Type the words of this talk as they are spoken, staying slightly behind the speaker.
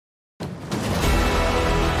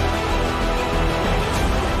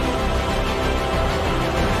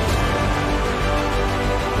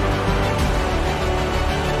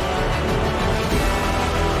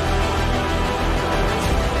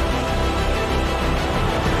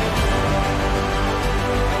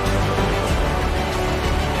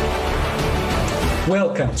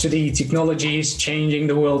Welcome to the Technologies Changing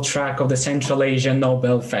the World track of the Central Asia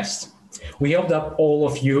Nobel Fest. We hope that all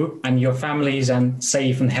of you and your families are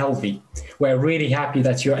safe and healthy. We're really happy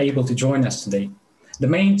that you're able to join us today. The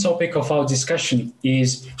main topic of our discussion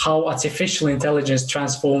is how artificial intelligence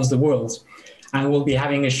transforms the world, and we'll be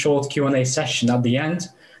having a short Q&A session at the end.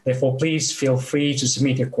 Therefore, please feel free to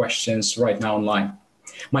submit your questions right now online.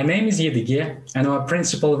 My name is Yedige, and I'm a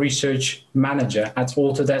Principal Research Manager at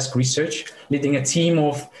Autodesk Research, leading a team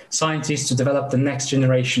of scientists to develop the next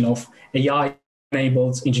generation of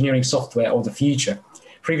AI-enabled engineering software of the future.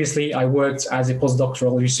 Previously, I worked as a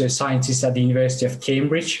postdoctoral research scientist at the University of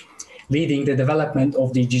Cambridge, leading the development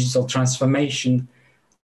of the digital transformation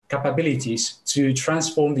capabilities to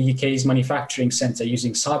transform the UK's manufacturing centre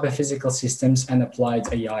using cyber-physical systems and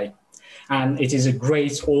applied AI. And it is a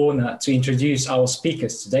great honor to introduce our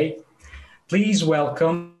speakers today. Please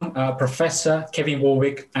welcome Professor Kevin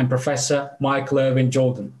Warwick and Professor Michael Irwin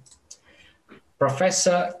Jordan.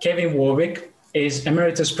 Professor Kevin Warwick is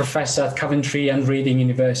Emeritus Professor at Coventry and Reading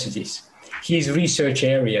Universities. His research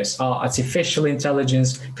areas are artificial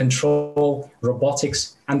intelligence, control,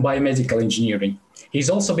 robotics, and biomedical engineering. He's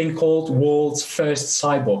also been called world's first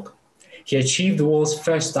cyborg. He achieved the world's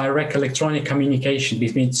first direct electronic communication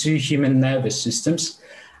between two human nervous systems,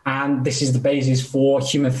 and this is the basis for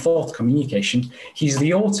human thought communication. He's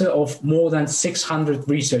the author of more than 600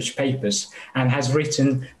 research papers and has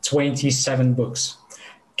written 27 books.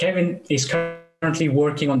 Kevin is currently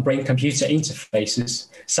working on brain-computer interfaces,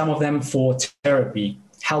 some of them for therapy,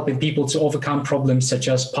 helping people to overcome problems such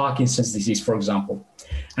as Parkinson's disease, for example.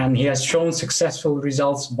 And he has shown successful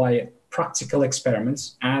results by practical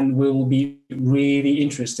experiments, and we will be really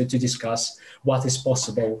interested to discuss what is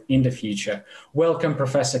possible in the future. Welcome,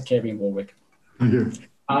 Professor Kevin Warwick. Thank you.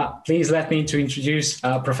 Please let me introduce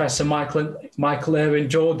Professor Michael Irwin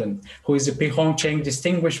Jordan, who is a Pihong Cheng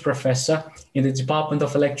Distinguished Professor in the Department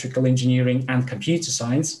of Electrical Engineering and Computer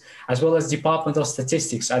Science, as well as Department of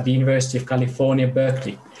Statistics at the University of California,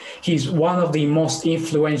 Berkeley. He's one of the most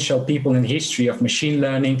influential people in the history of machine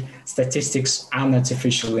learning, statistics, and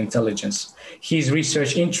artificial intelligence. His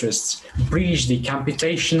research interests bridge the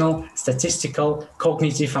computational, statistical,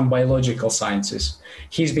 cognitive, and biological sciences.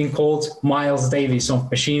 He's been called Miles Davis of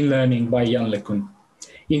machine learning by Jan LeCun.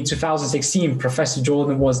 In 2016, Professor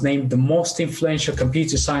Jordan was named the most influential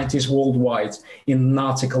computer scientist worldwide in an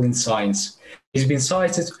article in Science. He's been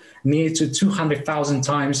cited near to 200,000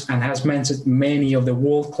 times and has mentored many of the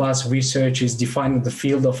world-class researchers defining the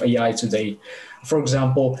field of AI today. For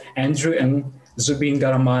example, Andrew Ng, Zubin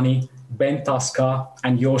Garamani, Ben Taskar,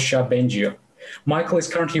 and Yosha Bengio. Michael is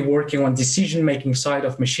currently working on decision-making side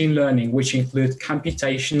of machine learning, which include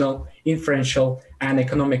computational, inferential, and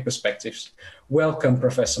economic perspectives. Welcome,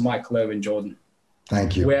 Professor Michael Irwin Jordan.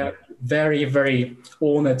 Thank you. We're very, very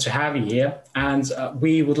honored to have you here. And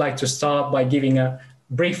we would like to start by giving a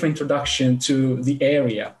brief introduction to the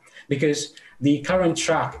area, because the current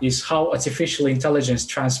track is how artificial intelligence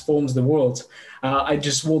transforms the world. I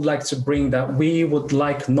just would like to bring that we would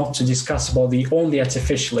like not to discuss about the only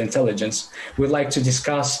artificial intelligence. We'd like to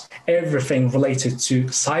discuss everything related to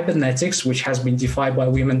cybernetics, which has been defined by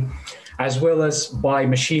women, as well as by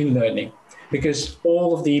machine learning, because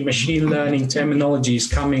all of the machine learning terminology is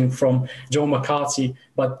coming from Joe McCarthy,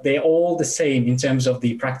 but they're all the same in terms of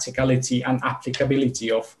the practicality and applicability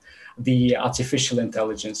of the artificial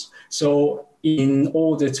intelligence. So in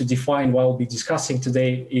order to define what we'll be discussing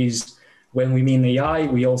today is when we mean AI,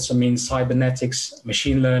 we also mean cybernetics,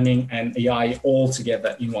 machine learning, and AI all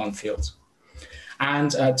together in one field.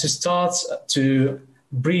 And to start, to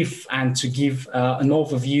brief and to give an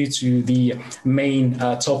overview to the main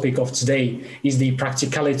topic of today is the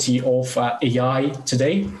practicality of AI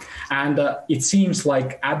today. And it seems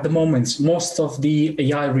like at the moment, most of the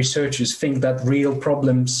AI researchers think that real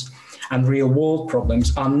problems and real world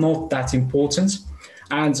problems are not that important.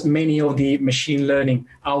 And many of the machine learning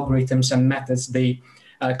algorithms and methods, they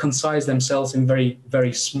concise themselves in very,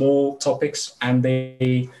 very small topics, and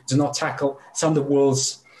they do not tackle some of the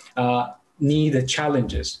world's needed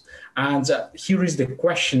challenges. And here is the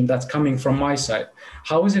question that's coming from my side.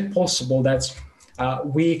 How is it possible that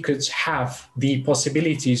we could have the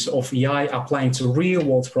possibilities of AI applying to real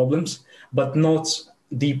world problems, but not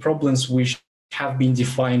the problems which have been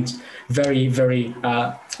defined very, very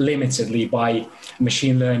limitedly by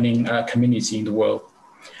machine learning community in the world?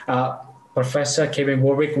 Professor Kevin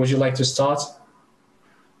Warwick, would you like to start?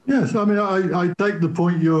 Yes, I mean, I take the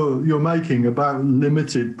point you're making about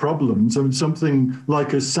limited problems. I mean, something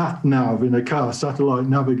like a sat nav in a car, satellite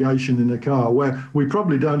navigation in a car, where we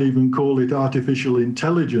probably don't even call it artificial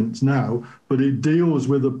intelligence now, but it deals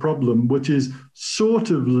with a problem which is sort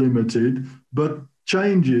of limited, but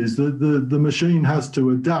changes. The machine has to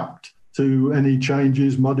adapt to any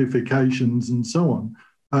changes, modifications, and so on.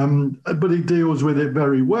 But it deals with it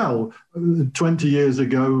very well. 20 years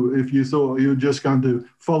ago, if you thought you were just going to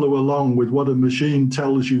follow along with what a machine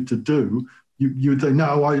tells you to do, you'd say,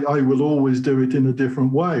 no, I will always do it in a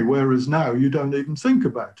different way. Whereas now you don't even think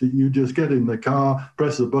about it. You just get in the car,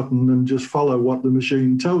 press the button and just follow what the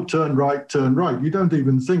machine tells. Turn right, turn right. You don't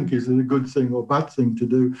even think, is it a good thing or bad thing to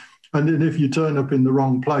do? And then if you turn up in the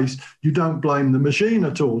wrong place, you don't blame the machine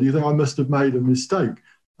at all. You think, I must have made a mistake.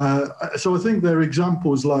 So I think there are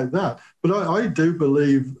examples like that. But I do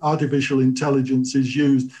believe artificial intelligence is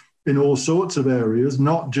used in all sorts of areas,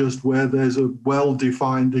 not just where there's a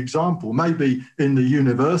well-defined example. Maybe in the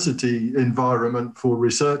university environment for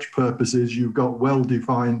research purposes, you've got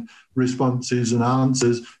well-defined responses and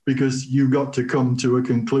answers because you got to come to a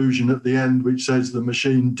conclusion at the end which says the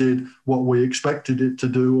machine did what we expected it to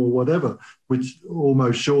do or whatever, which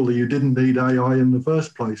almost surely you didn't need AI in the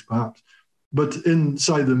first place, perhaps. But in,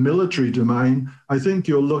 say, the military domain, I think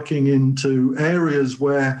you're looking into areas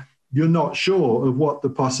where you're not sure of what the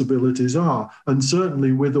possibilities are. And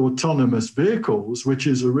certainly with autonomous vehicles, which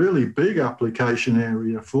is a really big application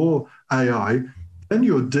area for AI, then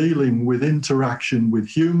you're dealing with interaction with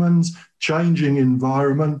humans, changing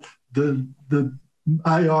environment. The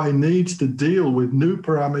AI needs to deal with new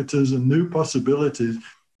parameters and new possibilities.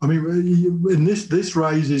 I mean, and this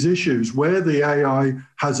raises issues where the AI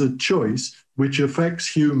has a choice which affects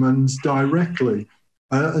humans directly.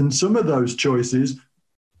 And some of those choices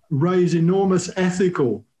raise enormous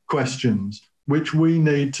ethical questions, which we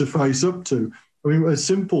need to face up to. I mean, a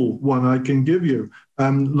simple one I can give you,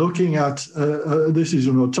 looking at, this is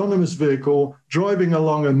an autonomous vehicle driving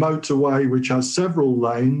along a motorway which has several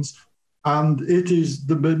lanes, and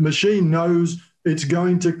the machine knows it's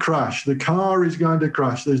going to crash. The car is going to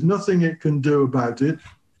crash. There's nothing it can do about it,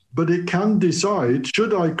 but it can decide,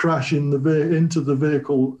 should I crash into the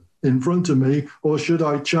vehicle in front of me, or should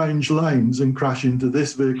I change lanes and crash into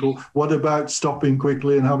this vehicle? What about stopping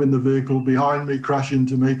quickly and having the vehicle behind me crash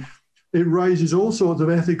into me? It raises all sorts of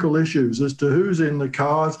ethical issues as to who's in the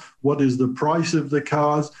cars, what is the price of the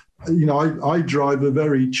cars. You know, I drive a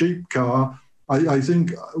very cheap car. I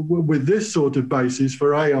think with this sort of basis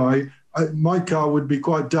for AI, my car would be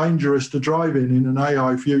quite dangerous to drive in an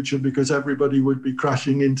AI future because everybody would be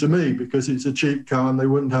crashing into me because it's a cheap car and they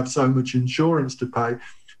wouldn't have so much insurance to pay.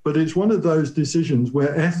 But it's one of those decisions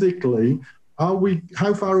where ethically,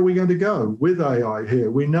 how far are we going to go with AI here?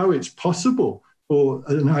 We know it's possible for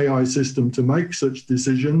an AI system to make such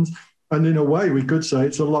decisions. And in a way, we could say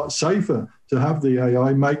it's a lot safer to have the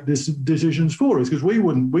AI make decisions for us because we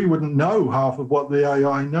wouldn't know half of what the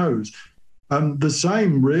AI knows. The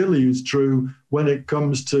same really is true when it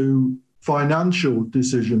comes to financial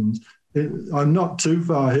decisions. I'm not too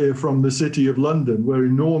far here from the City of London, where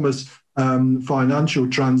enormous financial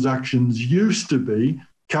transactions used to be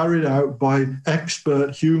carried out by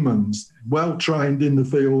expert humans, well trained in the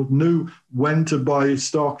field, knew when to buy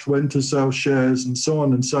stocks, when to sell shares, and so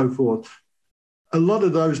on and so forth. A lot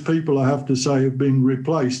of those people, I have to say, have been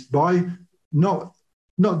replaced by not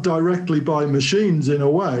directly by machines in a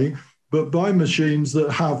way, but by machines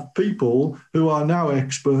that have people who are now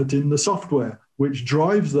expert in the software, which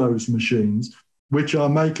drives those machines, which are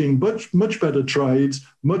making much better trades,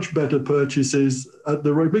 much better purchases at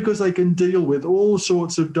the rate, because they can deal with all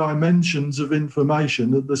sorts of dimensions of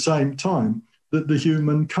information at the same time that the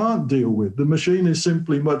human can't deal with. The machine is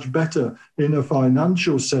simply much better in a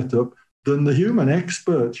financial setup than the human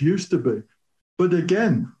experts used to be. But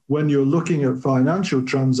again, when you're looking at financial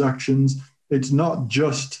transactions, it's not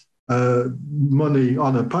just money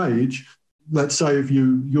on a page. Let's say if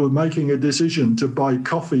you're making a decision to buy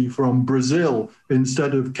coffee from Brazil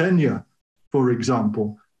instead of Kenya, for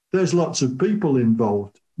example, there's lots of people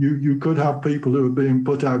involved. You could have people who are being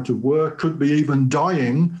put out of work, could be even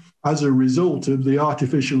dying as a result of the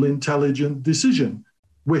artificial intelligent decision,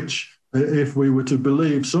 which, if we were to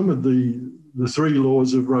believe some of the three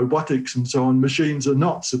laws of robotics and so on, machines are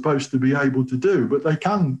not supposed to be able to do, but they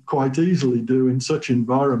can quite easily do in such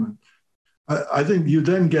environment. I think you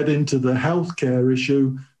then get into the healthcare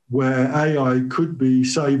issue where AI could be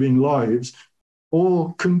saving lives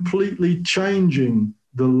or completely changing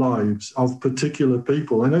the lives of particular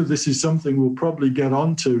people. I know this is something we'll probably get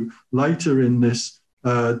onto later in this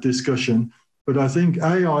discussion, but I think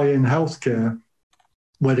AI in healthcare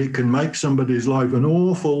when it can make somebody's life an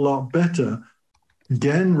awful lot better,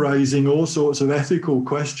 again, raising all sorts of ethical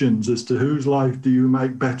questions as to whose life do you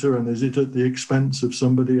make better, and is it at the expense of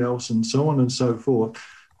somebody else, and so on and so forth.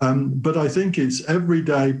 But I think it's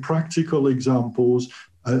everyday practical examples.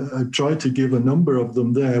 I tried to give a number of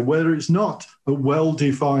them there, where it's not a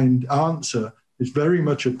well-defined answer. It's very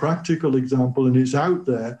much a practical example, and it's out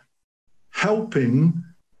there helping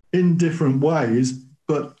in different ways,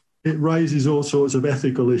 but it raises all sorts of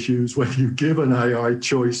ethical issues when you give an AI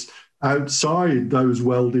choice outside those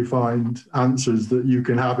well-defined answers that you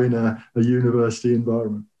can have in a university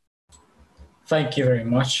environment. Thank you very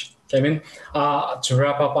much, Kevin. To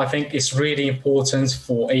wrap up, I think it's really important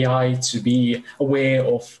for AI to be aware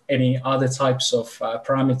of any other types of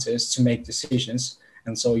parameters to make decisions.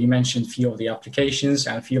 And so you mentioned a few of the applications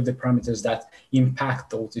and a few of the parameters that impact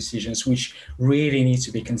those decisions, which really need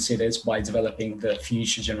to be considered by developing the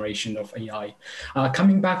future generation of AI.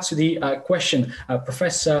 Coming back to the question,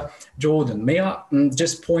 Professor Jordan, may I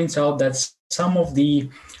just point out that some of the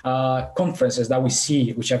conferences that we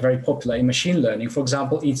see, which are very popular in machine learning, for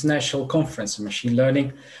example, International Conference on Machine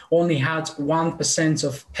Learning, only had 1%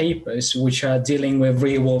 of papers which are dealing with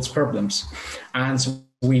real-world problems. And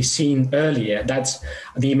we've seen earlier that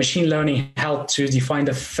the machine learning helped to define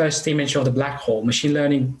the first image of the black hole. Machine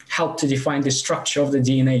learning helped to define the structure of the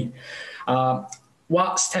DNA.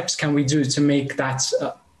 What steps can we do to make that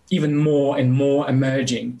even more and more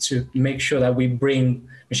emerging, to make sure that we bring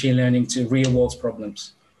machine learning to real-world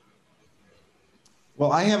problems?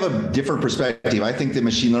 Well, I have a different perspective. I think that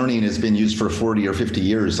machine learning has been used for 40 or 50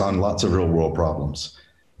 years on lots of real-world problems.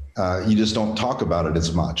 You just don't talk about it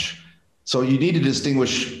as much. So you need to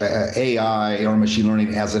distinguish AI or machine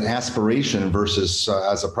learning as an aspiration versus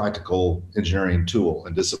as a practical engineering tool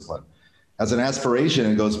and discipline. As an aspiration,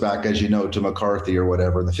 it goes back, as you know, to McCarthy or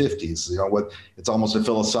whatever in the 50s. You know, it's almost a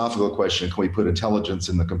philosophical question. Can we put intelligence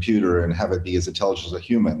in the computer and have it be as intelligent as a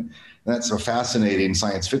human? And that's a fascinating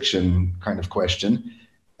science fiction kind of question.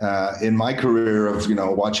 In my career of,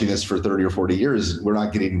 watching this for 30 or 40 years, we're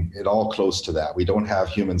not getting it all close to that. We don't have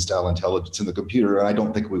human-style intelligence in the computer, and I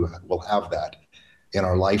don't think we will have that in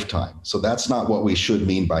our lifetime. So that's not what we should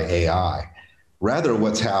mean by AI. Rather,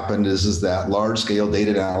 what's happened is that large-scale data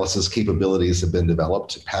analysis capabilities have been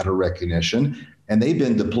developed, pattern recognition, and they've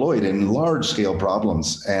been deployed in large-scale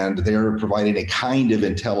problems, and they're providing a kind of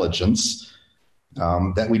intelligence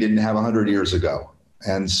that we didn't have 100 years ago.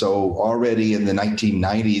 And so already in the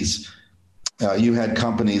 1990s, you had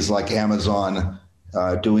companies like Amazon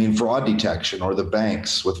doing fraud detection, or the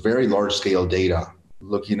banks with very large-scale data,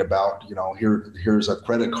 looking about, here's a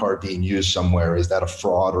credit card being used somewhere. Is that a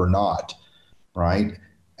fraud or not? Right?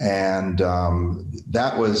 And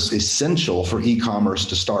that was essential for e-commerce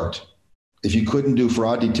to start. If you couldn't do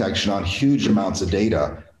fraud detection on huge amounts of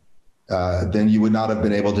data, then you would not have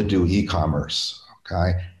been able to do e-commerce.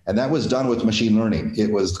 Okay. And that was done with machine learning. It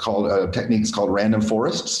was called techniques called random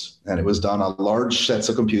forests, and it was done on large sets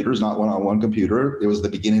of computers, not one-on-one computer. It was the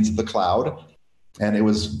beginnings of the cloud, and it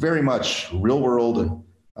was very much real-world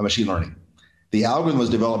machine learning. The algorithm was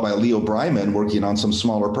developed by Leo Breiman working on some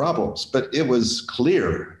smaller problems, but it was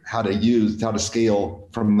clear how to scale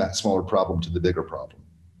from that smaller problem to the bigger problem.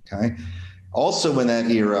 Okay. Also in that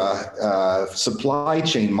era, supply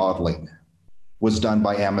chain modeling was done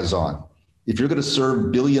by Amazon. If you're going to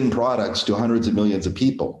serve billion products to hundreds of millions of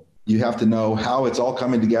people, you have to know how it's all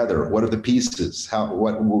coming together. What are the pieces?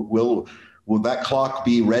 What will that clock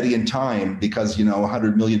be ready in time because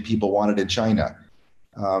 100 million people want it in China,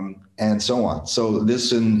 and so on. So this,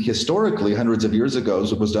 historically, hundreds of years ago,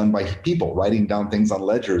 was done by people writing down things on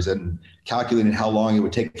ledgers and calculating how long it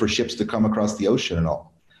would take for ships to come across the ocean and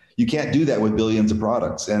all. You can't do that with billions of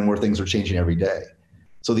products and where things are changing every day.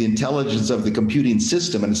 So the intelligence of the computing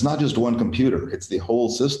system, and it's not just one computer, it's the whole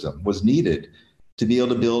system, was needed to be able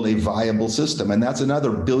to build a viable system. And that's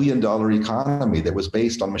another billion-dollar economy that was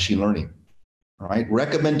based on machine learning, right?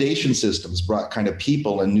 Recommendation systems brought kind of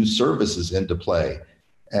people and new services into play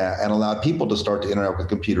and allowed people to start to interact with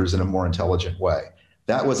computers in a more intelligent way.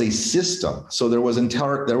 That was a system. So there was,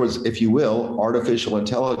 if you will, artificial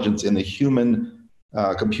intelligence in the human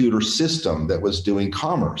computer system that was doing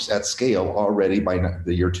commerce at scale already by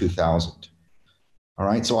the year 2000. All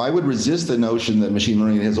right, so I would resist the notion that machine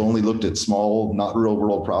learning has only looked at small, not real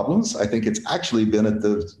world problems. I think it's actually been at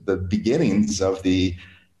the beginnings of the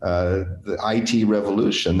IT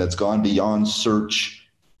revolution that's gone beyond search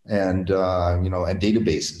and and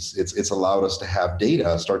databases. It's allowed us to have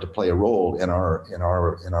data start to play a role in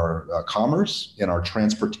our commerce, in our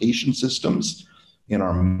transportation systems, in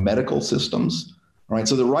our medical systems. All right.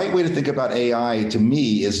 So the right way to think about AI to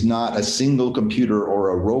me is not a single computer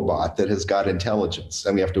or a robot that has got intelligence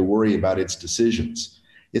and we have to worry about its decisions.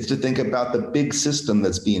 It's to think about the big system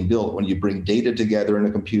that's being built when you bring data together in a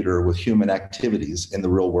computer with human activities in the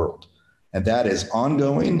real world. And that is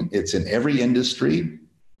ongoing. It's in every industry.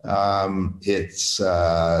 It's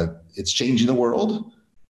changing the world.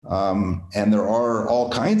 And there are all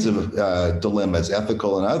kinds of dilemmas,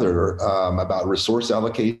 ethical and other, about resource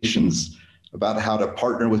allocations, about how to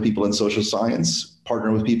partner with people in social science,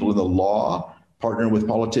 partner with people in the law, partner with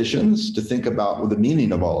politicians to think about the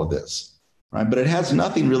meaning of all of this, right? But it has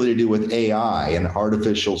nothing really to do with AI and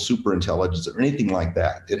artificial superintelligence or anything like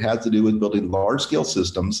that. It has to do with building large-scale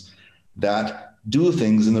systems that do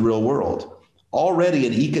things in the real world. Already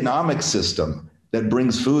an economic system that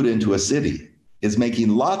brings food into a city is making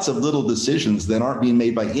lots of little decisions that aren't being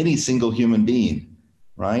made by any single human being,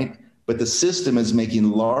 right? But the system is making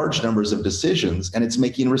large numbers of decisions and it's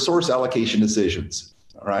making resource allocation decisions,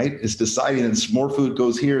 all right? It's deciding that more food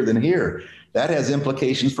goes here than here. That has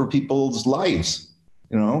implications for people's lives.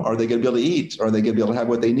 You know, are they going to be able to eat? Are they going to be able to have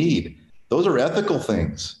what they need? Those are ethical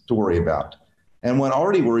things to worry about. And one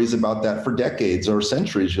already worries about that for decades or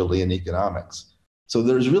centuries, really, in economics. So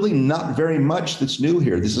there's really not very much that's new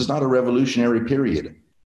here. This is not a revolutionary period,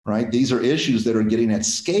 right? These are issues that are getting at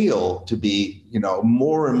scale to be, you know,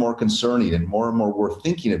 more and more concerning and more worth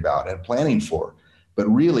thinking about and planning for. But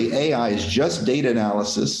really, AI is just data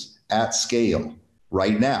analysis at scale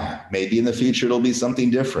right now. Maybe in the future, it'll be something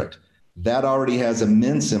different. That already has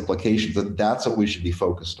immense implications, and that's what we should be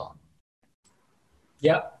focused on.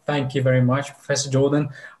 Yeah, thank you very much, Professor Jordan.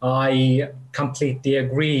 I completely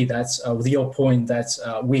agree that with your point that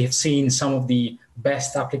we have seen some of the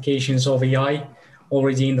best applications of AI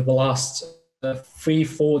already in the last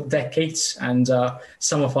 3-4 decades, and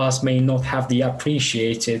some of us may not have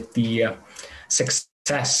appreciated the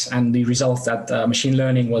success and the results that machine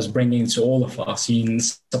learning was bringing to all of us in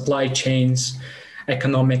supply chains,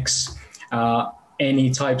 economics, any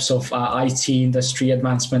types of IT industry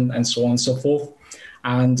advancement, and so on and so forth.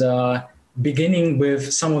 And beginning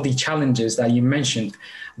with some of the challenges that you mentioned,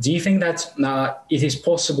 do you think that it is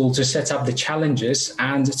possible to set up the challenges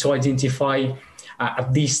and to identify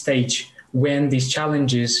at this stage when these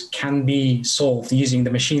challenges can be solved using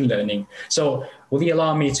the machine learning? So will you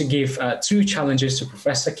allow me to give 2 challenges to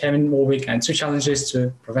Professor Kevin Warwick and 2 challenges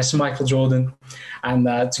to Professor Michael Jordan, and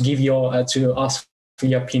to give to ask for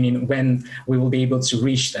your opinion when we will be able to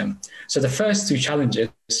reach them? So the first 2 challenges,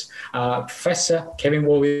 Professor Kevin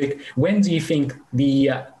Warwick, when do you think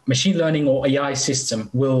the machine learning or AI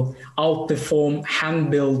system will outperform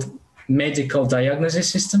hand-built medical diagnosis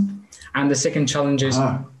system? And the second challenge is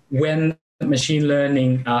when machine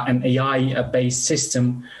learning and AI-based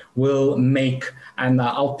system will make and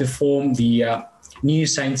outperform the new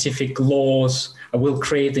scientific laws, will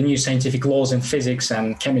create the new scientific laws in physics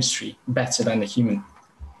and chemistry better than the human?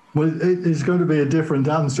 Well, it's going to be a different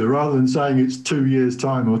answer. Rather than saying it's 2 years'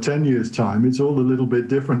 time or 10 years' time, it's all a little bit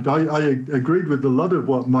different. I agreed with a lot of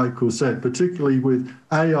what Michael said, particularly with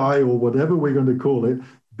AI or whatever we're going to call it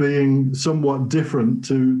being somewhat different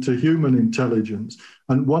to human intelligence.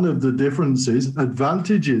 And one of the differences,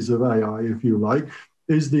 advantages of AI, if you like,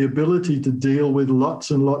 is the ability to deal with lots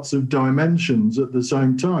and lots of dimensions at the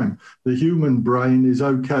same time. The human brain is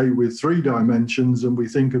okay with 3 dimensions, and we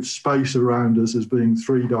think of space around us as being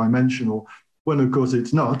 3-dimensional, when of course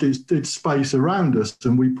it's not. It's space around us,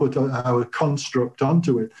 and we put our construct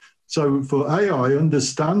onto it. So for AI,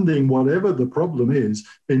 understanding whatever the problem is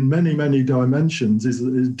in many, many dimensions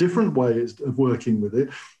is different ways of working with it.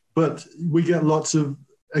 But we get lots of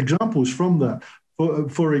examples from that.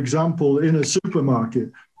 For example, in a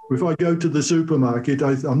supermarket, if I go to the supermarket,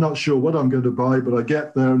 I'm not sure what I'm going to buy, but I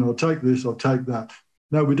get there and I'll take this, I'll take that.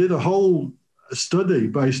 Now, we did a whole study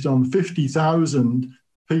based on 50,000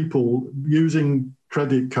 people using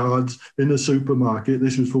credit cards in a supermarket.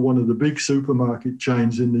 This was for one of the big supermarket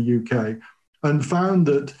chains in the UK, and found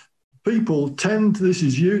that people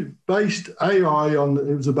based AI on,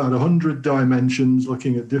 it was about 100 dimensions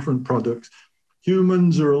looking at different products.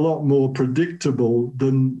 Humans are a lot more predictable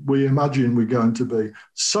than we imagine we're going to be.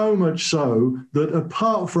 So much so that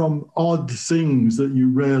apart from odd things that you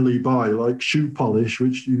rarely buy, like shoe polish,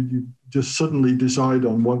 which you just suddenly decide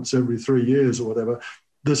on once every 3 years or whatever,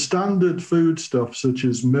 the standard food stuff such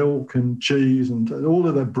as milk and cheese and all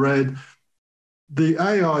of that bread, the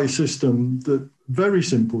AI system, the very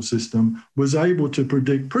simple system, was able to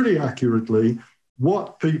predict pretty accurately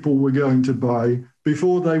what people were going to buy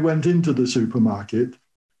before they went into the supermarket.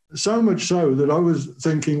 So much so that I was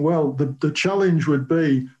thinking, well, the challenge would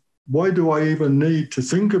be, why do I even need to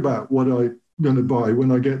think about what I going to buy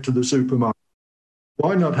when I get to the supermarket?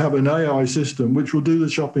 Why not have an AI system which will do the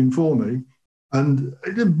shopping for me? And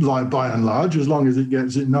like by and large, as long as it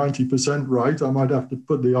gets it 90% right, I might have to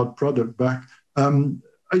put the odd product back.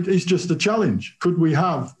 It's just a challenge. Could we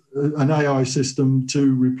have an AI system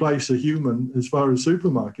to replace a human as far as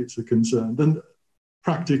supermarkets are concerned? And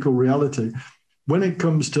practical reality. When it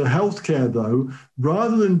comes to healthcare, though,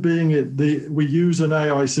 rather than being we use an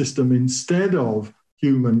AI system instead of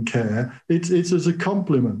human care, it's as a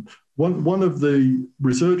complement. One of the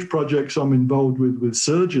research projects I'm involved with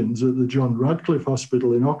surgeons at the John Radcliffe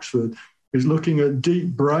Hospital in Oxford is looking at deep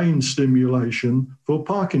brain stimulation for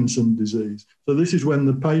Parkinson's disease. So this is when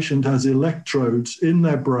the patient has electrodes in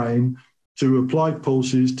their brain to apply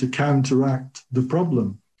pulses to counteract the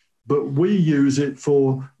problem. But we use it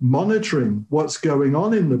for monitoring what's going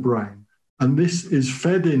on in the brain. And this is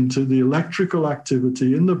fed into the electrical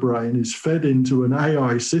activity in the brain, is fed into an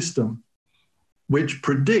AI system, which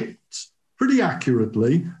predicts pretty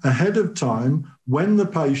accurately ahead of time when the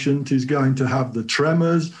patient is going to have the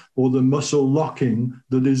tremors or the muscle locking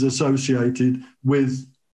that is associated with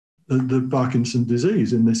the Parkinson's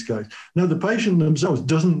disease in this case. Now, the patient themselves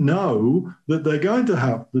doesn't know that they're going to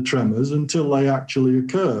have the tremors until they actually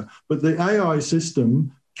occur. But the AI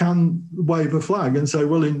system can wave a flag and say,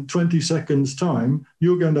 well, in 20 seconds' time,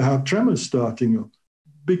 you're going to have tremors starting up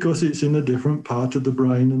because it's in a different part of the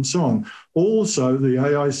brain and so on. Also, the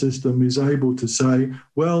AI system is able to say,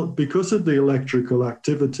 well, because of the electrical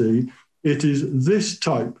activity, it is this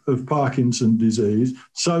type of Parkinson's disease.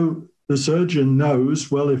 So the surgeon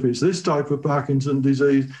knows, well, if it's this type of Parkinson's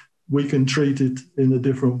disease, we can treat it in a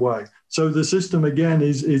different way. So the system, again,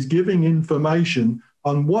 is giving information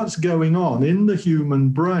on what's going on in the human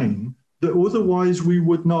brain that otherwise we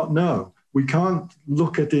would not know. We can't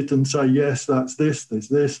look at it and say, yes, that's this,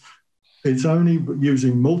 this. It's only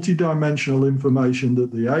using multidimensional information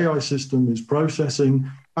that the AI system is processing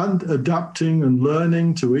and adapting and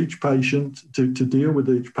learning to each patient to deal with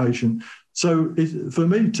each patient. So for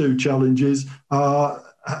me, two challenges are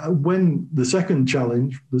when the second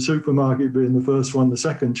challenge, the supermarket being the first one, the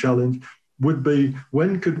second challenge would be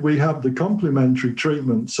when could we have the complementary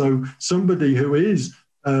treatment? So somebody who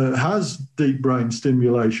has deep brain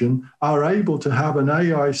stimulation are able to have an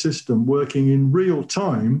AI system working in real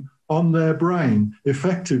time on their brain.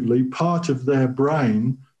 Effectively, part of their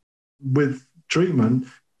brain with treatment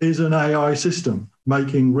is an AI system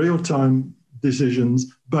making real-time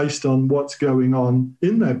decisions based on what's going on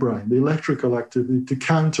in their brain, the electrical activity, to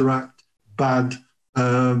counteract bad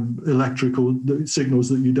electrical signals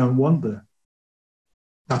that you don't want there.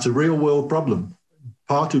 That's a real-world problem.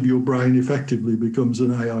 Part of your brain effectively becomes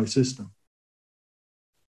an AI system.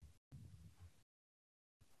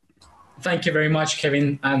 Thank you very much,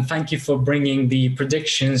 Kevin, and thank you for bringing the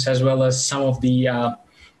predictions as well as some of the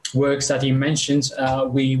works that you mentioned.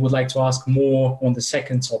 We would like to ask more on the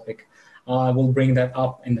second topic. We'll bring that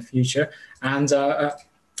up in the future. And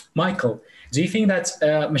Michael, do you think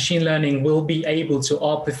that machine learning will be able to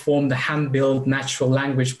outperform the hand-built natural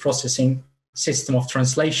language processing system of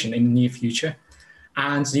translation in the near future?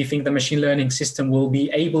 And do you think the machine learning system will be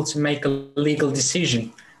able to make a legal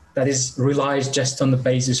decision that is relies just on the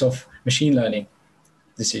basis of machine learning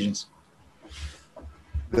decisions?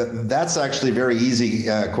 That's actually a very easy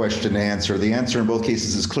question to answer. The answer in both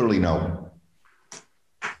cases is clearly no.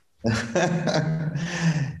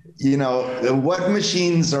 You know, what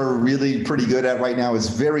machines are really pretty good at right now is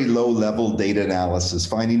very low-level data analysis,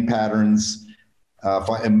 finding patterns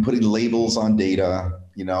and putting labels on data.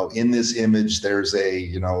 You know, in this image, there's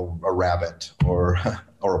a rabbit or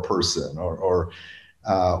a person or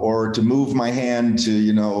to move my hand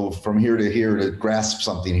to, from here to here to grasp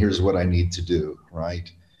something. Here's what I need to do,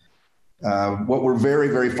 right? What we're very,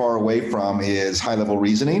 very far away from is high-level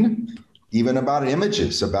reasoning, even about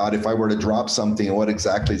images, about if I were to drop something, what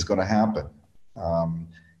exactly is going to happen.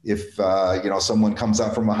 If someone comes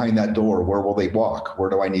out from behind that door, where will they walk? Where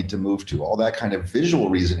do I need to move to? All that kind of visual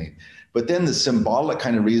reasoning. But then the symbolic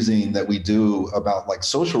kind of reasoning that we do about like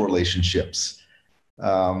social relationships,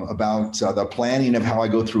 about the planning of how I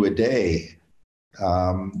go through a day,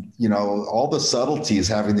 all the subtleties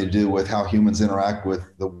having to do with how humans interact with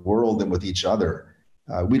the world and with each other.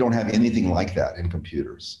 We don't have anything like that in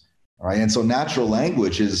computers. All right. And so natural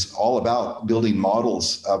language is all about building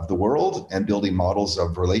models of the world and building models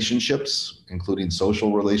of relationships, including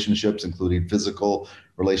social relationships, including physical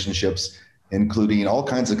relationships, including all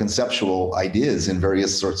kinds of conceptual ideas in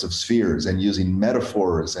various sorts of spheres and using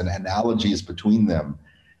metaphors and analogies between them.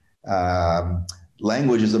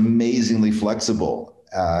 Language is amazingly flexible.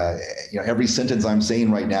 Every sentence I'm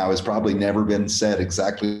saying right now has probably never been said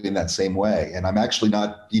exactly in that same way. And I'm actually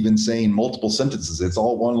not even saying multiple sentences. It's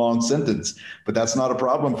all one long sentence, but that's not a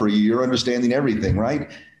problem for you. You're understanding everything,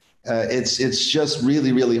 right? It's just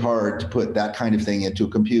really, really hard to put that kind of thing into a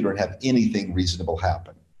computer and have anything reasonable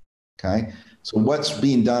happen. Okay. So what's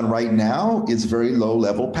being done right now is very low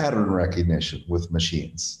level pattern recognition with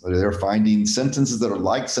machines. They're finding sentences that are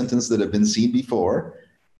like sentences that have been seen before,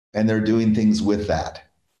 and they're doing things with that.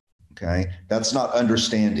 Okay. That's not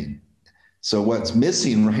understanding. So what's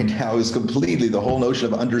missing right now is completely the whole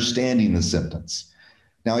notion of understanding the sentence.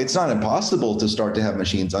 Now, it's not impossible to start to have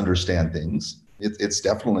machines understand things. It's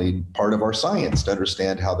definitely part of our science to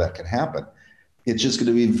understand how that can happen. It's just going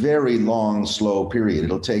to be a very long, slow period.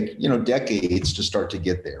 It'll take, decades to start to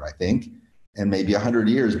get there, I think, and maybe 100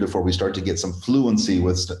 years before we start to get some fluency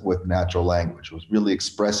with natural language, with really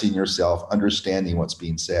expressing yourself, understanding what's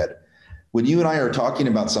being said. When you and I are talking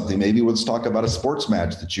about something, maybe let's talk about a sports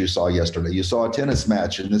match that you saw yesterday. You saw a tennis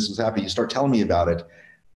match and this was happening. You start telling me about it.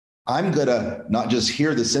 I'm going to not just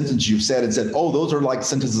hear the sentence you've said and said, oh, those are like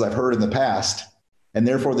sentences I've heard in the past, and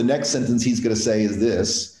therefore the next sentence he's going to say is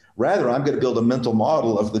this. Rather, I'm going to build a mental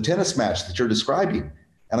model of the tennis match that you're describing,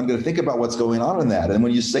 and I'm going to think about what's going on in that. And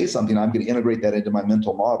when you say something, I'm going to integrate that into my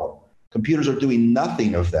mental model. Computers are doing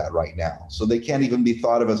nothing of that right now, so they can't even be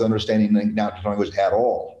thought of as understanding natural language at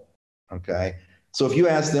all. Okay, so if you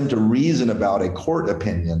ask them to reason about a court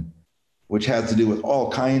opinion, which has to do with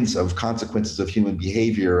all kinds of consequences of human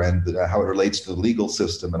behavior and how it relates to the legal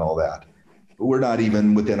system and all that, but we're not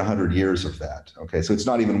even within 100 years of that. Okay, so it's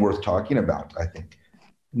not even worth talking about, I think.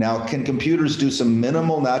 Now, can computers do some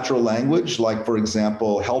minimal natural language, like, for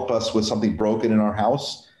example, help us with something broken in our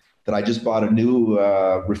house? That I just bought a new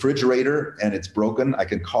refrigerator and it's broken. I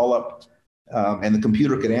can call up and the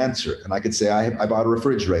computer could answer. And I could say, I bought a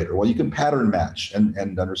refrigerator. Well, you can pattern match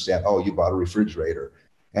and understand, oh, you bought a refrigerator.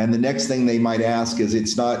 And the next thing they might ask is,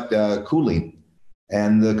 it's not cooling.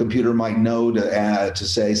 And the computer might know to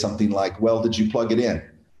say something like, well, did you plug it in?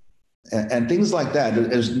 And things like that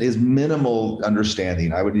is minimal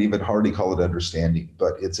understanding. I would even hardly call it understanding,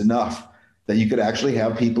 but it's enough that you could actually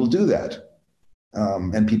have people do that.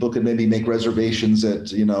 And people could maybe make reservations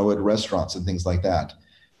at restaurants and things like that.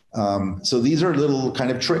 So these are little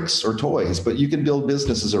kind of tricks or toys, but you can build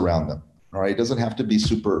businesses around them. All right. It doesn't have to be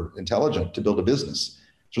super intelligent to build a business.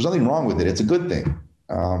 So there's nothing wrong with it. It's a good thing.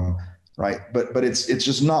 Right. But it's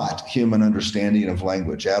just not human understanding of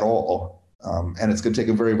language at all. And it's going to take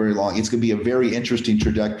a very, very long, it's going to be a very interesting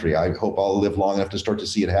trajectory. I hope I'll live long enough to start to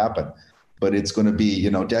see it happen. But it's going to be,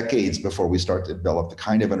 decades before we start to develop the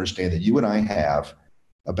kind of understanding that you and I have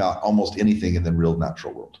about almost anything in the real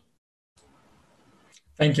natural world.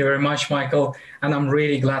 Thank you very much, Michael. And I'm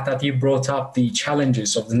really glad that you brought up the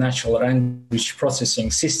challenges of the natural language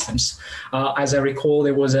processing systems. As I recall,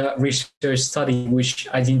 there was a research study which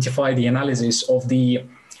identified the analysis of the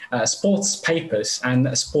sports papers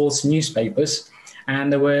and sports newspapers,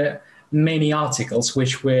 and there were many articles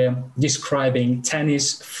which were describing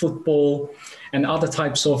tennis, football, and other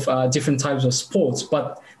types of different types of sports,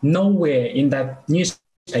 but nowhere in that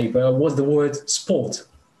newspaper was the word sport.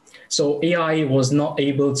 So AI was not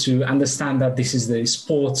able to understand that this is the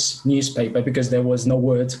sports newspaper because there was no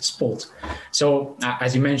word sport. So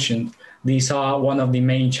as you mentioned, these are one of the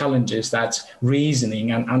main challenges, that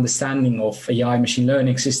reasoning and understanding of AI machine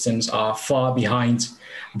learning systems are far behind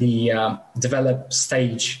the developed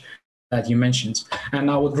stage that you mentioned. And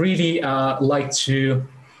I would really like to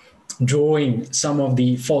join some of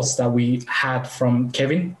the thoughts that we had from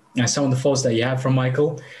Kevin and some of the thoughts that you had from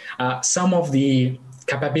Michael. Some of the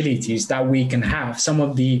capabilities that we can have, some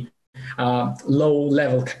of the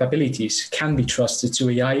low-level capabilities can be trusted to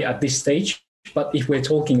AI at this stage. But if we're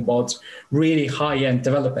talking about really high-end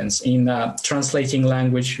developments in translating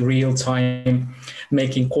language real time,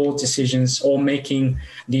 making court decisions, or making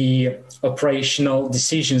the operational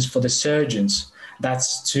decisions for the surgeons,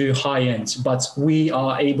 that's too high-end. But we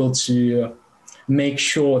are able to make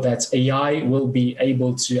sure that AI will be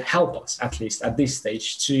able to help us, at least at this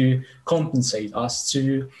stage, to compensate us,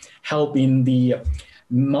 to help in the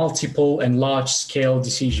multiple and large-scale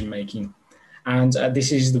decision-making. And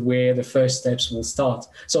this is where the first steps will start.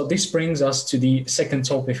 So this brings us to the second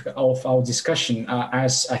topic of our discussion,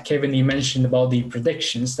 as Kevin mentioned about the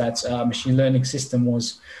predictions that machine learning system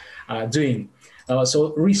was doing.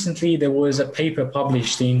 So recently there was a paper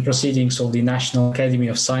published in Proceedings of the National Academy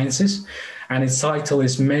of Sciences, and its title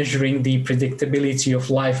is Measuring the Predictability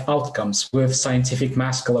of Life Outcomes with Scientific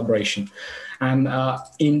Mass Collaboration. And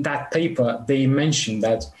in that paper, they mentioned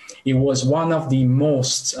that it was one of the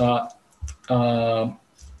most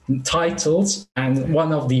titled and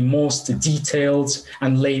one of the most detailed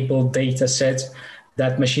and labeled data sets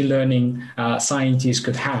that machine learning scientists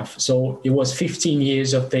could have. So it was 15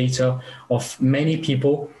 years of data of many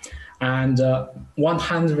people and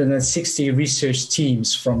 160 research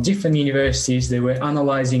teams from different universities. They were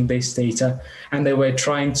analyzing this data and they were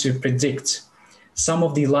trying to predict some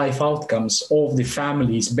of the life outcomes of the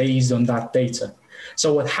families based on that data.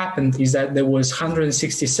 So what happened is that there was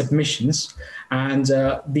 160 submissions, and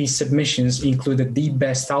these submissions included the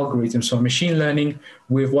best algorithms for machine learning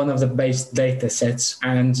with one of the best data sets,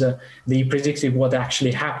 and they predicted what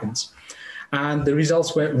actually happens. And the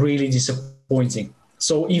results were really disappointing.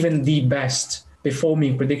 So even the best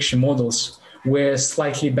performing prediction models were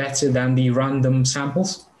slightly better than the random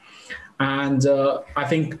samples. And I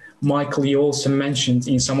think, Michael, you also mentioned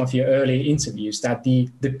in some of your earlier interviews that the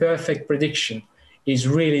perfect prediction is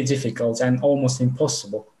really difficult and almost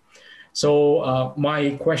impossible. So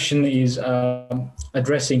my question is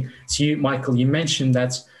addressing to you, Michael. You mentioned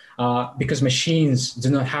that because machines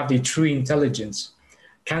do not have the true intelligence,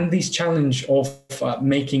 can this challenge of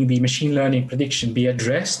making the machine learning prediction be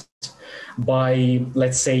addressed by,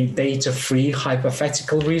 let's say, data-free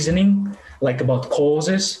hypothetical reasoning, like about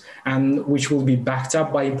causes, and which will be backed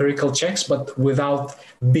up by empirical checks, but without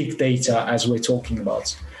big data as we're talking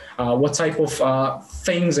about? What type of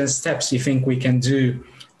things and steps you think we can do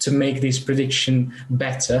to make this prediction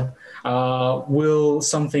better? Will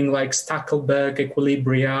something like Stackelberg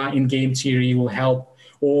equilibria in game theory will help,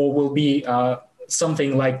 or will be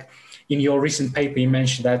something like in your recent paper you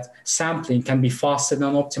mentioned that sampling can be faster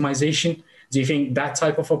than optimization? Do you think that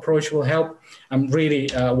type of approach will help? I'm really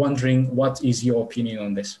wondering what is your opinion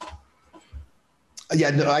on this? Yeah,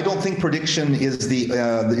 no, I don't think prediction is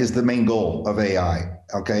the main goal of AI.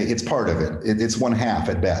 Okay, it's part of it. It's one half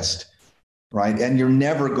at best, right? And you're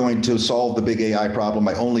never going to solve the big AI problem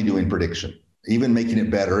by only doing prediction, even making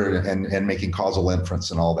it better and making causal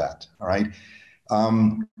inference and all that. All right.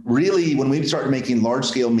 Really, when we start making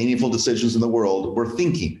large-scale, meaningful decisions in the world, we're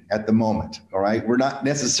thinking at the moment. All right, we're not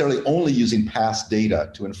necessarily only using past data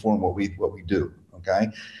to inform what we do. Okay.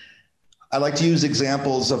 I like to use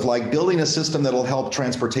examples of like building a system that'll help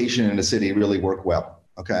transportation in a city really work well.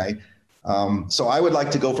 Okay. So I would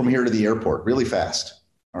like to go from here to the airport really fast.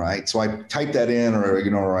 All right. So I type that in,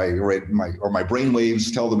 or my brain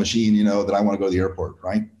waves tell the machine, that I want to go to the airport.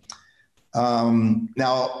 Right.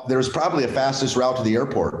 Now there's probably a fastest route to the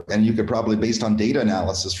airport, and you could probably, based on data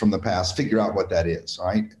analysis from the past, figure out what that is.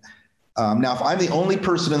 Right. Now, if I'm the only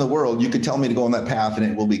person in the world, you could tell me to go on that path and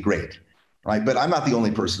it will be great. Right. But I'm not the only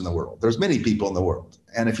person in the world. There's many people in the world.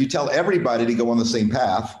 And if you tell everybody to go on the same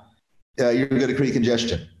path, you're going to create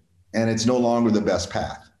congestion, and it's no longer the best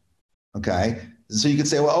path. Okay. So you could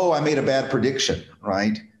say, well, I made a bad prediction.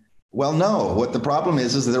 Right. Well, no, what the problem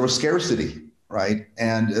is that there was scarcity. Right.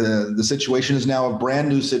 And the situation is now a brand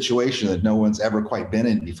new situation that no one's ever quite been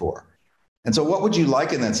in before. And so what would you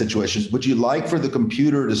like in that situation? Would you like for the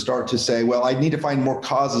computer to start to say, well, I need to find more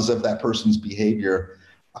causes of that person's behavior.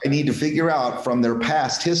 I need to figure out from their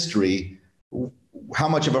past history how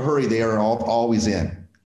much of a hurry they are always in.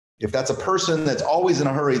 If that's a person that's always in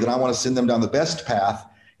a hurry, then I want to send them down the best path.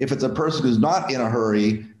 If it's a person who's not in a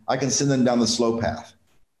hurry, I can send them down the slow path.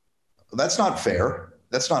 That's not fair.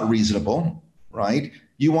 That's not reasonable, right?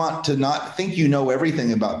 You want to not think you know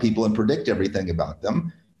everything about people and predict everything about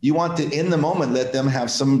them. You want to, in the moment, let them have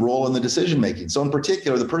some role in the decision making. So in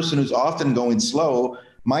particular, the person who's often going slow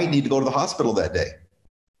might need to go to the hospital that day.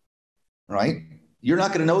 Right? You're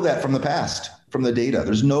not going to know that from the past, from the data.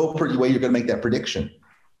 There's no way you're going to make that prediction.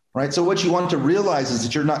 Right? So what you want to realize is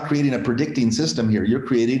that you're not creating a predicting system here. You're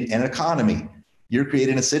creating an economy. You're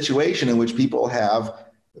creating a situation in which people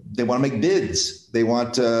they want to make bids. They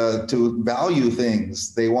want to value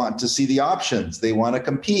things. They want to see the options. They want to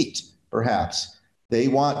compete, perhaps. They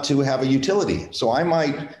want to have a utility. So I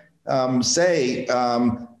might say,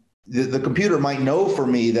 the computer might know for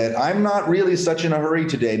me that I'm not really such in a hurry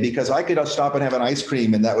today because I could stop and have an ice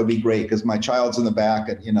cream and that would be great because my child's in the back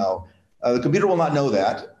and, the computer will not know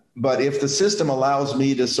that. But if the system allows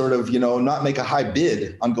me to sort of, not make a high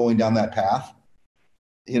bid on going down that path,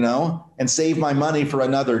 and save my money for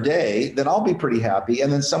another day, then I'll be pretty happy.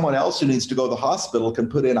 And then someone else who needs to go to the hospital can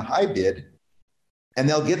put in a high bid and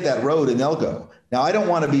they'll get that road and they'll go. Now, I don't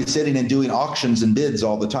want to be sitting and doing auctions and bids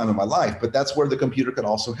all the time in my life, but that's where the computer can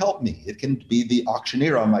also help me. It can be the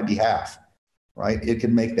auctioneer on my behalf, right? It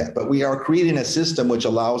can make that. But we are creating a system which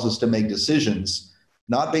allows us to make decisions,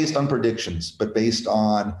 not based on predictions, but based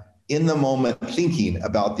on in the moment thinking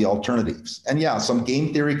about the alternatives. And yeah, some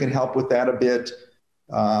game theory can help with that a bit.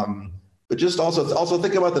 But just also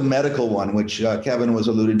think about the medical one, which Kevin was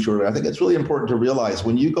alluding to earlier. I think it's really important to realize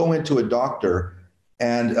when you go into a doctor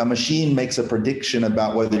and a machine makes a prediction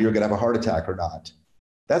about whether you're going to have a heart attack or not,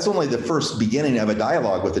 that's only the first beginning of a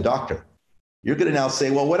dialogue with the doctor. You're going to now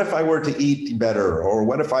say, well, what if I were to eat better? Or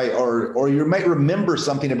what if or you might remember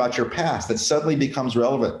something about your past that suddenly becomes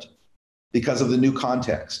relevant because of the new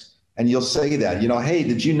context. And you'll say that, hey,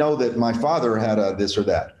 did you know that my father had a this or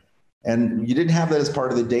that? And you didn't have that as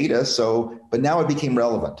part of the data. But now it became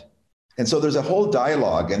relevant. And so there's a whole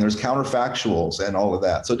dialogue and there's counterfactuals and all of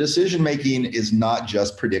that. So decision-making is not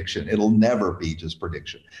just prediction. It'll never be just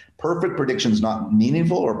prediction. Perfect prediction is not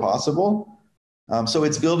meaningful or possible. So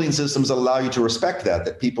it's building systems that allow you to respect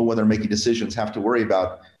that people, when they're making decisions, have to worry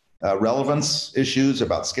about relevance issues,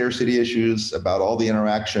 about scarcity issues, about all the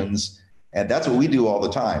interactions. And that's what we do all the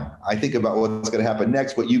time. I think about what's going to happen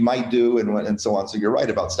next, what you might do, and so on. So you're right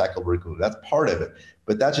about stack overview. That's part of it.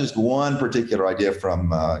 But that's just one particular idea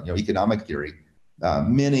from economic theory.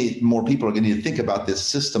 Many more people are going to need to think about this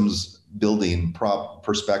systems building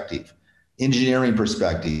perspective, engineering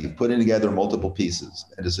perspective, putting together multiple pieces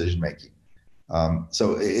and decision making.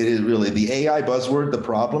 So it is really the AI buzzword. The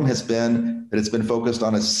problem has been that it's been focused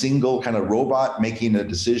on a single kind of robot making a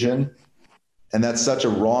decision. And that's such a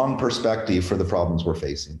wrong perspective for the problems we're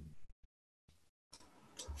facing.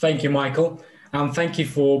 Thank you, Michael. Thank you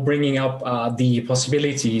for bringing up the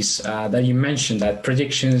possibilities that you mentioned, that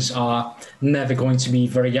predictions are never going to be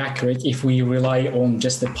very accurate if we rely on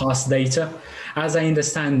just the past data. As I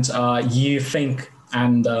understand, you think,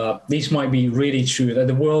 and this might be really true, that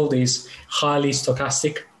the world is highly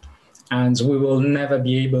stochastic and we will never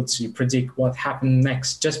be able to predict what happened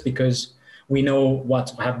next just because we know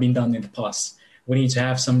what have been done in the past. We need to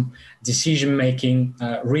have some decision-making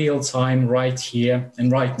real time right here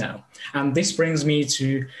and right now. And this brings me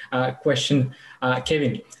to a question,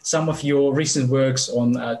 Kevin. Some of your recent works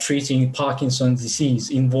on treating Parkinson's disease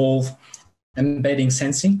involve embedding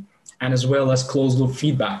sensing and as well as closed-loop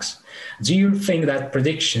feedbacks. Do you think that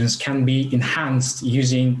predictions can be enhanced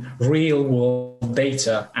using real-world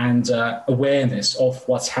data and awareness of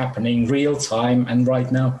what's happening real time and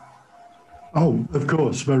right now? Oh, of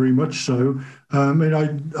course, very much so.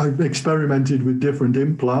 I've experimented with different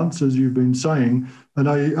implants, as you've been saying, and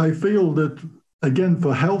I feel that, again,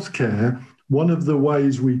 for healthcare, one of the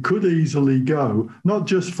ways we could easily go, not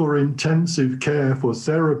just for intensive care for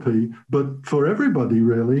therapy, but for everybody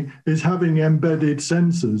really, is having embedded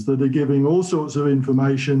sensors that are giving all sorts of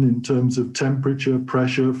information in terms of temperature,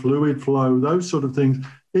 pressure, fluid flow, those sort of things,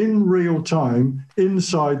 in real time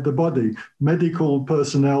inside the body. Medical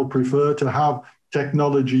personnel prefer to have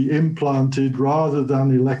technology implanted rather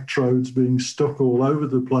than electrodes being stuck all over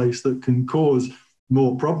the place that can cause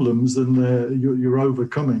more problems than you're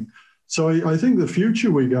overcoming. So I think the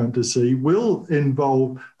future we're going to see will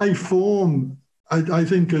involve a form, I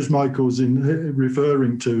think, as Michael's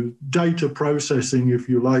referring to, data processing, if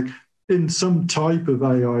you like, in some type of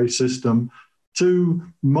AI system to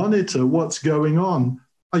monitor what's going on.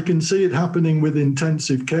 I can see it happening with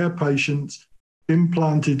intensive care patients,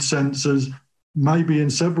 implanted sensors, maybe in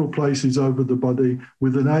several places over the body,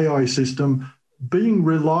 with an AI system being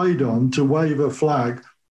relied on to wave a flag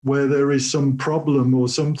where there is some problem or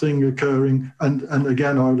something occurring. And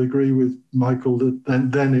again, I would agree with Michael that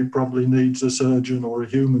then it probably needs a surgeon or a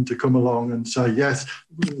human to come along and say, yes,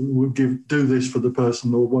 we'll do this for the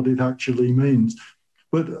person, or what it actually means.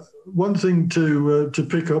 But one thing to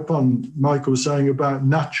pick up on Michael saying about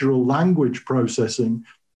natural language processing,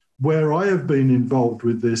 where I have been involved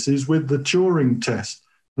with this is with the Turing test.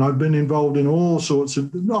 And I've been involved in all sorts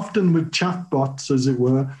of, often with chatbots, as it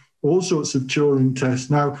were, all sorts of Turing tests.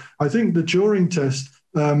 Now, I think the Turing test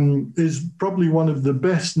is probably one of the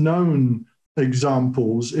best known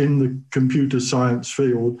examples in the computer science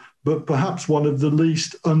field, but perhaps one of the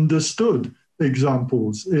least understood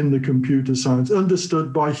examples in the computer science,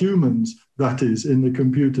 understood by humans, that is, in the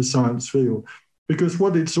computer science field. Because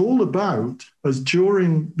what it's all about, as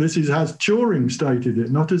Turing, has Turing stated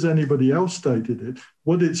it, not as anybody else stated it,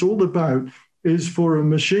 what it's all about is for a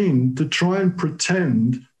machine to try and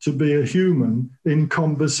pretend to be a human in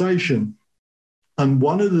conversation. And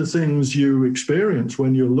one of the things you experience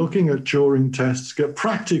when you're looking at Turing tests, get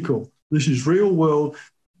practical. This is real world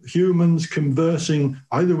humans conversing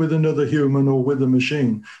either with another human or with a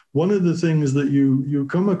machine. One of the things that you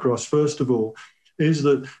come across, first of all, is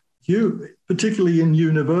that particularly in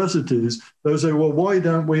universities, they'll say, well, why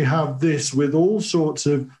don't we have this with all sorts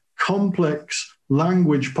of complex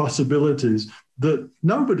language possibilities that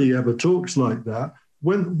nobody ever talks like that.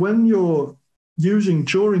 When you're using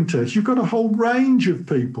Turing tests, you've got a whole range of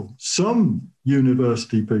people, some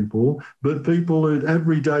university people, but people in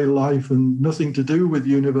everyday life and nothing to do with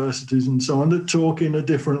universities and so on that talk in a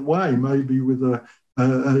different way, maybe with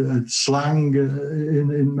a slang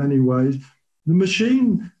in many ways. The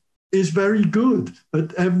machine is very good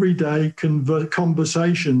at everyday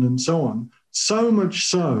conversation and so on. So much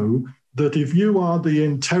so that if you are the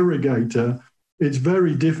interrogator, it's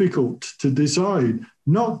very difficult to decide,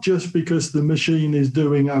 not just because the machine is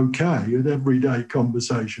doing okay at everyday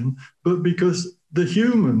conversation, but because the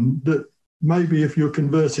human, that maybe if you're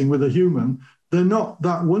conversing with a human, they're not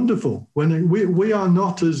that wonderful. We are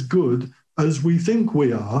not as good as we think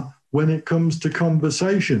we are when it comes to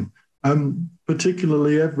conversation,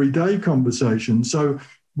 particularly everyday conversation. So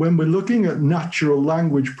when we're looking at natural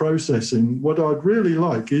language processing, what I'd really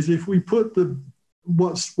like is if we put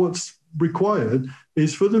what's required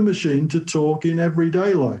is for the machine to talk in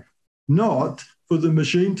everyday life, not for the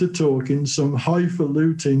machine to talk in some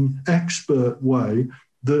highfalutin expert way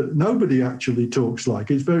that nobody actually talks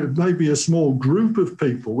like. It's maybe a small group of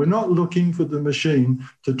people. We're not looking for the machine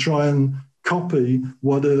to try and copy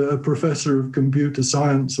what a professor of computer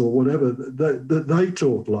science or whatever that they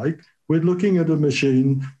talk like. We're looking at a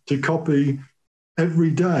machine to copy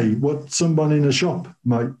every day what someone in a shop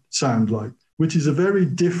might sound like, which is a very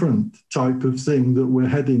different type of thing that we're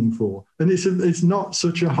heading for. And it's not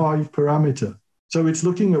such a high parameter. So it's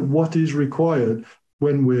looking at what is required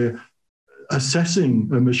when we're assessing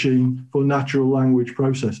a machine for natural language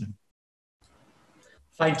processing.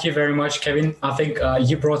 Thank you very much, Kevin. I think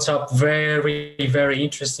you brought up very, very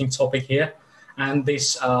interesting topic here. And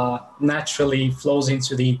this naturally flows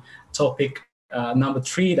into the topic number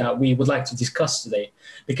 3 that we would like to discuss today,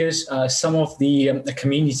 because some of the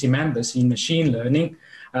community members in machine learning,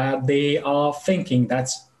 they are thinking that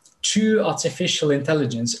true artificial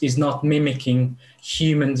intelligence is not mimicking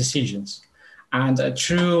human decisions. And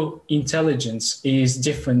true intelligence is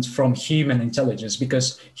different from human intelligence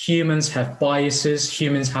because humans have biases,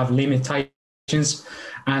 humans have limitations,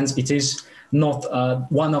 and it is not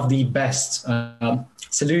one of the best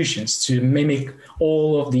solutions to mimic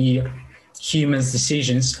all of the humans'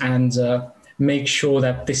 decisions and make sure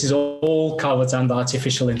that this is all covered under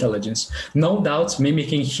artificial intelligence. No doubt,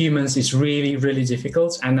 mimicking humans is really, really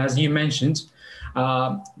difficult. And as you mentioned,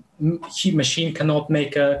 machine cannot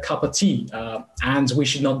make a cup of tea, and we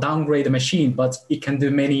should not downgrade the machine, but it can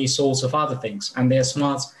do many sorts of other things, and they're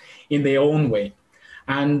smart in their own way.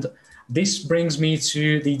 And this brings me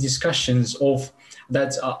to the discussions of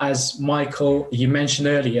that, as Michael, you mentioned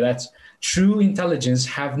earlier, that true intelligence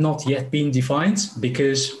have not yet been defined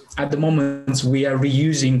because at the moment we are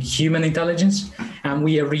reusing human intelligence and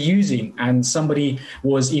we are reusing, and somebody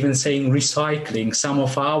was even saying recycling some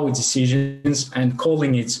of our decisions and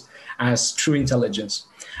calling it as true intelligence.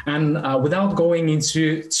 And without going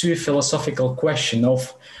into too philosophical question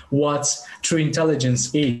of what true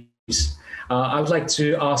intelligence is, I would like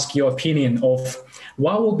to ask your opinion of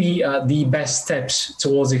what will be the best steps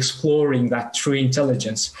towards exploring that true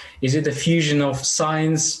intelligence? Is it a fusion of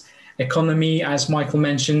science, economy, as Michael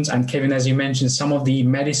mentioned, and Kevin, as you mentioned, some of the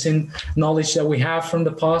medicine knowledge that we have from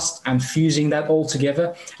the past and fusing that all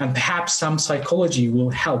together? And perhaps some psychology will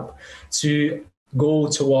help to go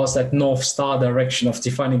towards that North Star direction of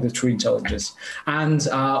defining the true intelligence. And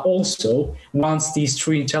also, once this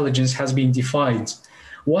true intelligence has been defined,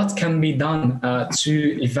 what can be done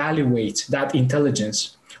to evaluate that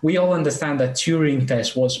intelligence? We all understand that Turing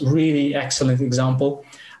test was really excellent example,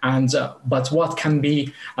 and but what can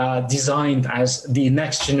be designed as the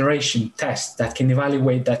next generation test that can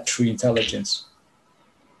evaluate that true intelligence?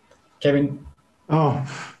 Kevin? Oh,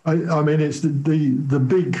 I mean, it's the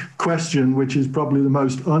big question, which is probably the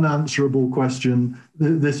most unanswerable question,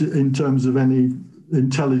 this in terms of any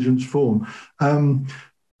intelligence form.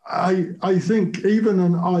 I think even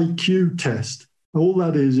an IQ test, all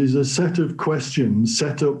that is a set of questions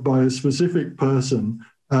set up by a specific person,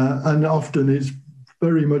 and often is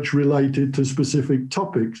very much related to specific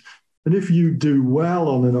topics. And if you do well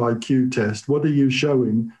on an IQ test, what are you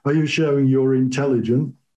showing? Are you showing you're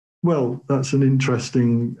intelligent? Well, that's an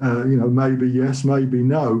interesting, maybe yes, maybe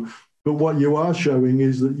no. But what you are showing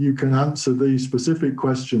is that you can answer these specific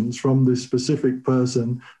questions from this specific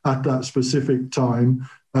person at that specific time.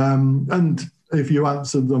 And if you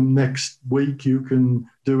answer them next week, you can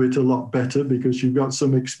do it a lot better because you've got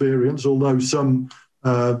some experience, although some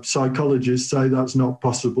psychologists say that's not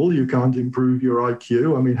possible. You can't improve your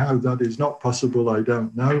IQ. I mean, how that is not possible, I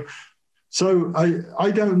don't know. So I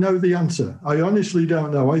don't know the answer. I honestly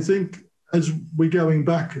don't know. I think as we're going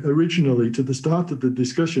back originally to the start of the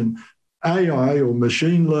discussion, AI or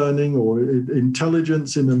machine learning or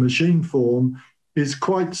intelligence in a machine form is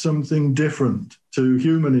quite something different to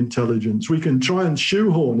human intelligence. We can try and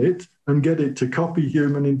shoehorn it and get it to copy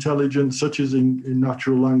human intelligence, such as in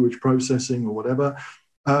natural language processing or whatever.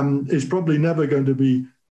 It's probably never going to be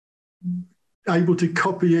able to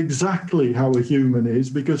copy exactly how a human is,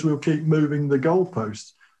 because we'll keep moving the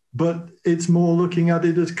goalposts. But it's more looking at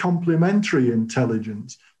it as complementary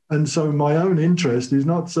intelligence. And so my own interest is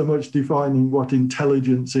not so much defining what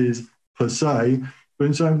intelligence is per se, but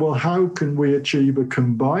in saying, well, how can we achieve a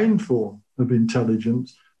combined form of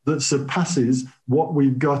intelligence that surpasses what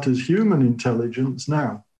we've got as human intelligence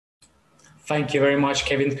now? Thank you very much,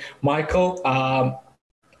 Kevin. Michael,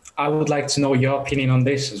 I would like to know your opinion on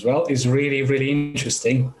this as well. It's really, really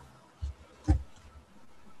interesting.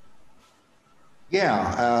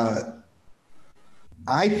 Yeah,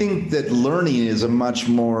 I think that learning is a much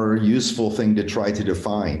more useful thing to try to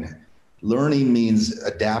define. Learning means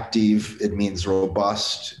adaptive, it means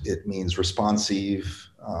robust, it means responsive.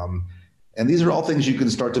 And these are all things you can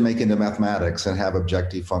start to make into mathematics and have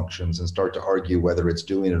objective functions and start to argue whether it's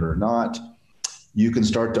doing it or not. You can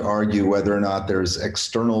start to argue whether or not there's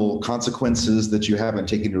external consequences that you haven't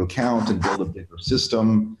taken into account and build a bigger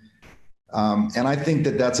system. And I think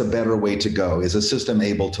that that's a better way to go. Is a system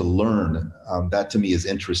able to learn? That to me is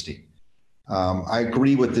interesting. I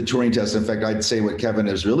agree with the Turing test. In fact, I'd say what Kevin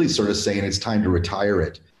is really sort of saying, it's time to retire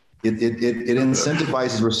it. It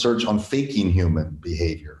incentivizes research on faking human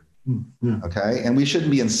behavior. Yeah. Okay, and we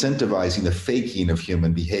shouldn't be incentivizing the faking of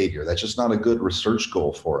human behavior. That's just not a good research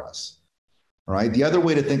goal for us. All right. The other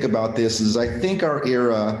way to think about this is I think our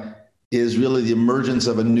era is really the emergence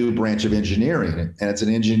of a new branch of engineering. And it's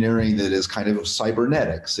an engineering that is kind of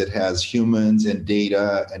cybernetics. It has humans and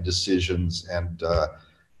data and decisions and,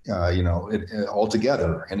 all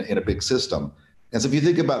together in a big system. And so if you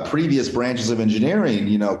think about previous branches of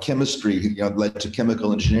engineering, chemistry, led to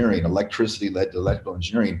chemical engineering, electricity led to electrical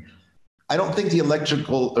engineering. I don't think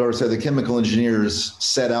the chemical engineers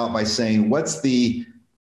set out by saying, the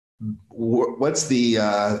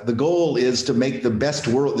goal is to make the best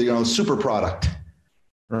world, super product,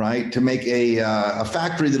 right? To make a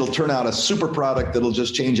factory that'll turn out a super product that'll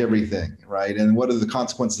just change everything, right? And what are the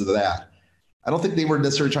consequences of that? I don't think they were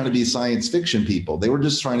necessarily trying to be science fiction people. They were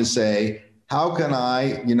just trying to say, how can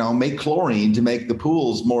I, make chlorine to make the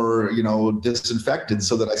pools more, disinfected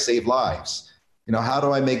so that I save lives? How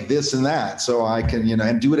do I make this and that so I can,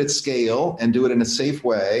 and do it at scale and do it in a safe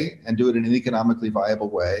way and do it in an economically viable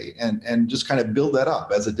way and just kind of build that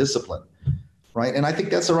up as a discipline, right? And I think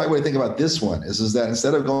that's the right way to think about this one is that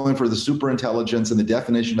instead of going for the super intelligence and the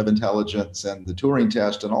definition of intelligence and the Turing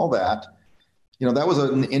test and all that, that was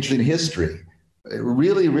an interesting history.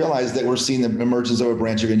 Really realize that we're seeing the emergence of a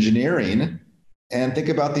branch of engineering and think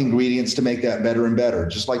about the ingredients to make that better and better.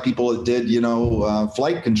 Just like people that did,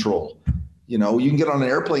 flight control. You can get on an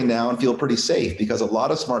airplane now and feel pretty safe because a lot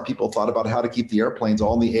of smart people thought about how to keep the airplanes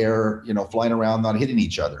all in the air, flying around, not hitting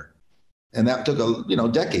each other. And that took,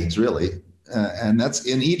 decades really. And that's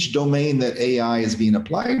in each domain that AI is being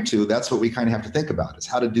applied to. That's what we kind of have to think about is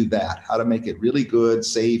how to do that, how to make it really good,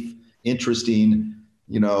 safe, interesting,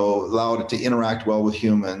 allow it to interact well with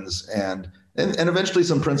humans. And eventually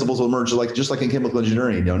some principles will emerge, just like in chemical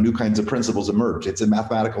engineering, new kinds of principles emerge. It's a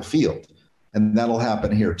mathematical field, and that'll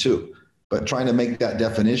happen here too. But trying to make that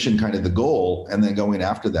definition kind of the goal and then going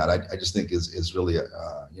after that, I just think is really a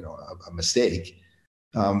mistake.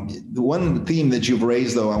 The one theme that you've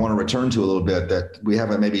raised, though, I want to return to a little bit that we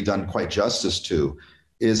haven't maybe done quite justice to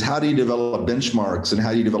is how do you develop benchmarks and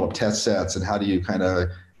how do you develop test sets and how do you kind of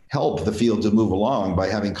help the field to move along by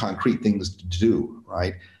having concrete things to do,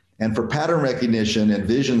 right? And for pattern recognition and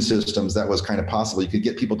vision systems, that was kind of possible. You could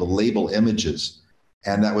get people to label images.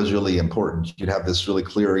 And that was really important. You'd have this really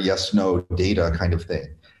clear yes, no data kind of thing.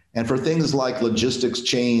 And for things like logistics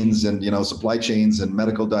chains and, supply chains and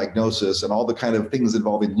medical diagnosis and all the kind of things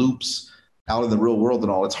involving loops out in the real world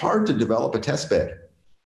and all, it's hard to develop a test bed.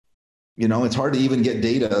 It's hard to even get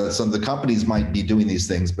data. Some of the companies might be doing these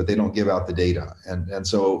things, but they don't give out the data. And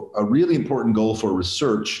so a really important goal for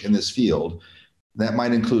research in this field, that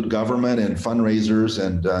might include government and fundraisers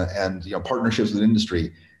and partnerships with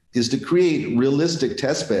industry, is to create realistic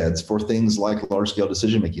test beds for things like large-scale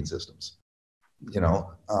decision-making systems.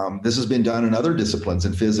 This has been done in other disciplines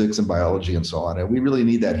in physics and biology and so on, and we really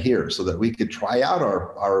need that here so that we could try out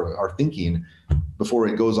our thinking before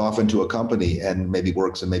it goes off into a company and maybe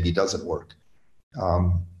works and maybe doesn't work.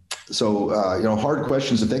 Hard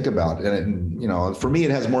questions to think about, and for me,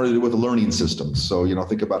 it has more to do with the learning systems. So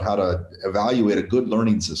think about how to evaluate a good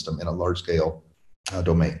learning system in a large-scale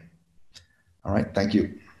domain. All right, thank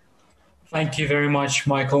you. Thank you very much,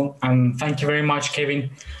 Michael, and thank you very much, Kevin.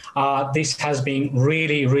 This has been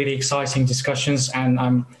really, really exciting discussions, and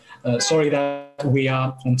I'm sorry that we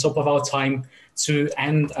are on top of our time. To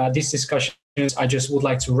end this discussion, I just would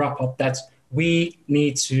like to wrap up that we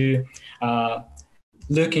need to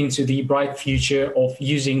look into the bright future of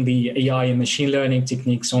using the AI and machine learning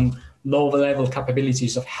techniques on lower level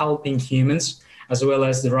capabilities of helping humans, as well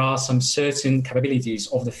as there are some certain capabilities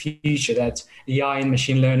of the future that AI and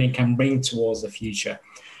machine learning can bring towards the future.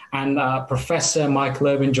 And Professor Michael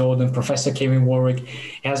Urban-Jordan, Professor Kevin Warwick,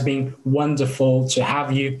 it has been wonderful to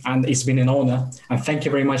have you, and it's been an honor. And thank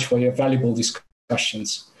you very much for your valuable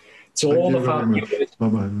discussions. To all of our viewers,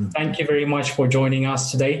 thank you very much for joining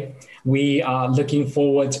us today. We are looking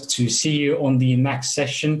forward to see you on the next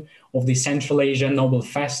session of the Central Asia Nobel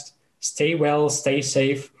Fest. Stay well, stay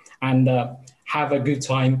safe, and have a good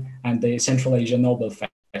time at the Central Asia Nobel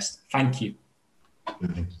Fest. Thank you.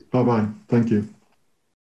 Bye-bye. Thank you.